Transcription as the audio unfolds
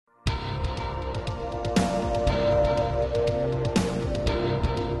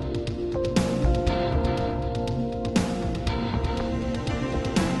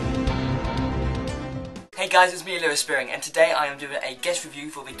guys, it's me, Lewis Spearing, and today I am doing a guest review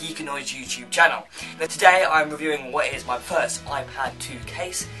for the Geekanoids YouTube channel. Now today I am reviewing what is my first iPad 2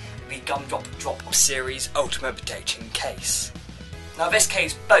 case, the Gumdrop series Ultimate Protection case. Now this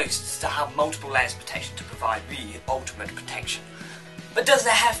case boasts to have multiple layers of protection to provide the ultimate protection. But does the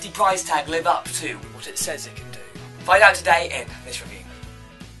hefty price tag live up to what it says it can do? Find out today in this review.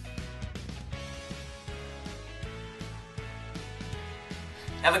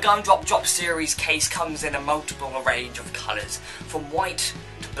 Now the Gumdrop series case comes in a multiple range of colours, from white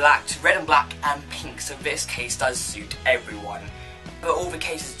to black to red and black and pink, so this case does suit everyone. But all the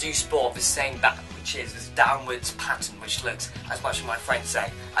cases do sport the same back, which is this downwards pattern, which looks, as much as my friends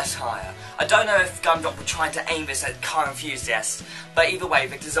say, as higher. I don't know if Gumdrop were trying to aim this at car enthusiasts, but either way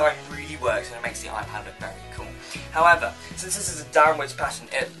the design really works and it makes the iPad look very cool. However, since this is a downwards pattern,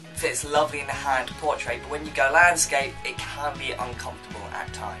 it fits lovely in the hand portrait, but when you go landscape, it can be uncomfortable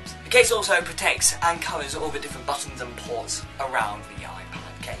at times. The case also protects and covers all the different buttons and ports around the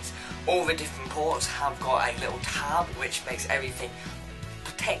iPad case. All the different ports have got a little tab which makes everything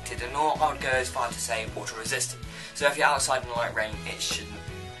protected, and I would go as far to say water resistant. So if you're outside in the light rain, it shouldn't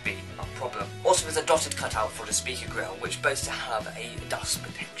be a problem. Also, there's a dotted cutout for the speaker grill, which boasts to have a dust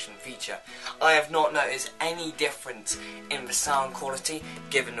protection feature. I have not noticed any difference in the sound quality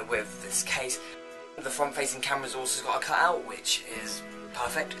given with this case. The front-facing camera's also got a cutout, which is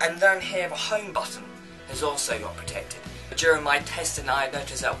perfect. And down here, the home button has also got protected. During my testing, I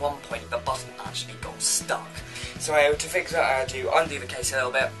noticed at one point the button actually got stuck. So to fix that, I had to undo the case a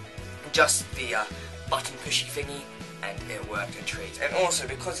little bit, adjust the button pushy thingy, and it worked a treat. And also,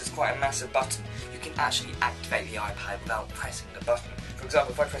 because it's quite a massive button, you can actually activate the iPad without pressing the button. For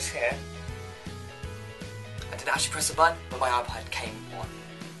example, if I press here, I didn't actually press the button, but my iPad came on.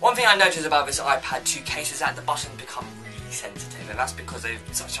 One thing I noticed about this iPad 2 case is that the buttons become really sensitive, and that's because there's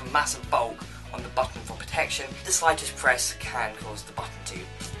such a massive bulk on the button for protection. The slightest press can cause the button to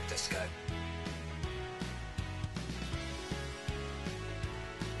just go.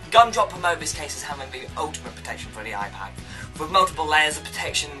 Gumdrop promote this case as having the ultimate protection for the iPad, with multiple layers of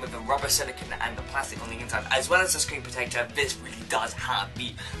protection with the rubber silicone and the plastic on the inside, as well as the screen protector. This really does have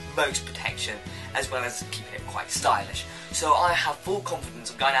the most protection, as well as keeping it quite stylish. So I have full confidence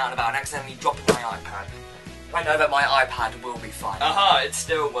of going out and about and accidentally dropping my iPad. I know that my iPad will be fine. Aha, it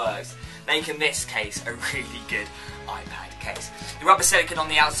still works, making this case a really good iPad case. The rubber silicone on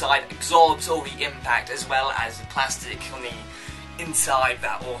the outside absorbs all the impact, as well as the plastic on the inside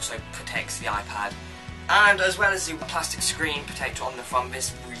that also protects the iPad, and as well as the plastic screen protector on the front,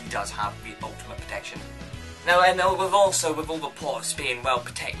 this really does have the ultimate protection. Now, and with all the ports being well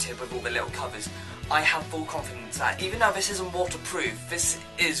protected with all the little covers, I have full confidence that even though this isn't waterproof, this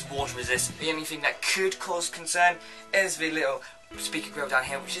is water resistant. The only thing that could cause concern is the little speaker grill down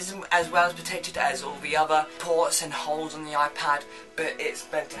here, which isn't as well as protected as all the other ports and holes on the iPad, but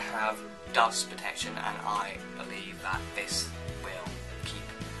it's meant to have dust protection, and I believe that this will keep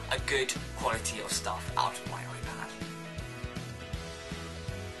a good quality of stuff out of my iPad.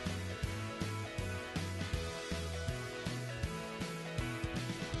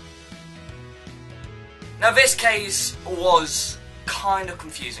 Now this case was kind of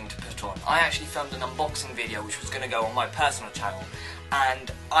confusing to put on. I actually filmed an unboxing video which was going to go on my personal channel,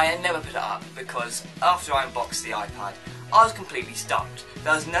 and I never put it up because after I unboxed the iPad, I was completely stumped.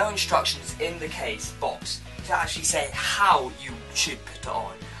 There was no instructions in the case box to actually say how you should put it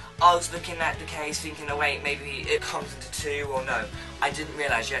on. I was looking at the case thinking, oh wait, maybe it comes into two, or no. I didn't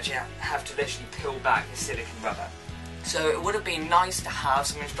realise you actually have to literally peel back the silicone rubber. So it would have been nice to have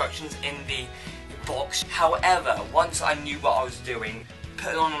some instructions in the box. However, once I knew what I was doing,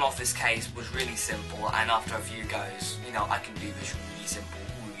 putting on and off this case was really simple, and after a few goes, you know, I can do this really simple,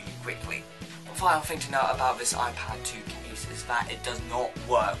 really quickly. One final thing to note about this iPad 2 case is that it does not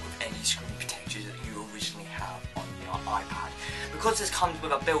work with any screen protectors that you originally have on your iPad. Because this comes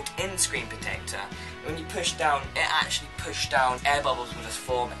with a built-in screen protector, when you push down, it actually pushed down air bubbles with this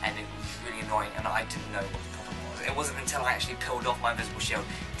form, and it was really annoying, and I didn't know what the problem was. It wasn't until I actually peeled off my visible shield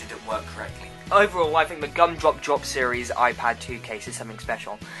did it work correctly. Overall, I think the Gumdrop series iPad 2 case is something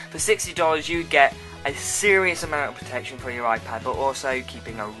special. For $60 you get a serious amount of protection for your iPad, but also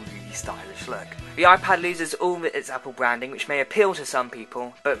keeping a really stylish look. The iPad loses all its Apple branding, which may appeal to some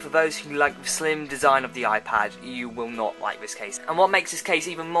people, but for those who like the slim design of the iPad, you will not like this case. And what makes this case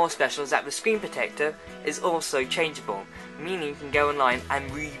even more special is that the screen protector is also changeable, meaning you can go online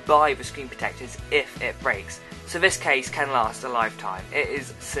and rebuy the screen protectors if it breaks. So this case can last a lifetime. It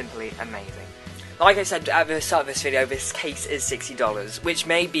is simply amazing. Like I said at the start of this video, this case is $60, which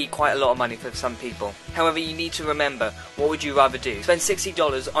may be quite a lot of money for some people. However, you need to remember, what would you rather do? Spend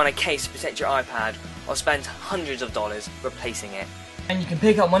 $60 on a case to protect your iPad, or spend hundreds of dollars replacing it? And you can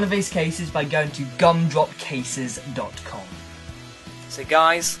pick up one of these cases by going to gumdropcases.com. So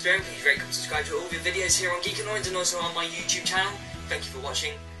guys, please rate, comment, subscribe to all of your videos here on Geekanoids and also on my YouTube channel. Thank you for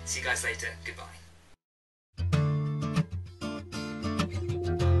watching. See you guys later. Goodbye.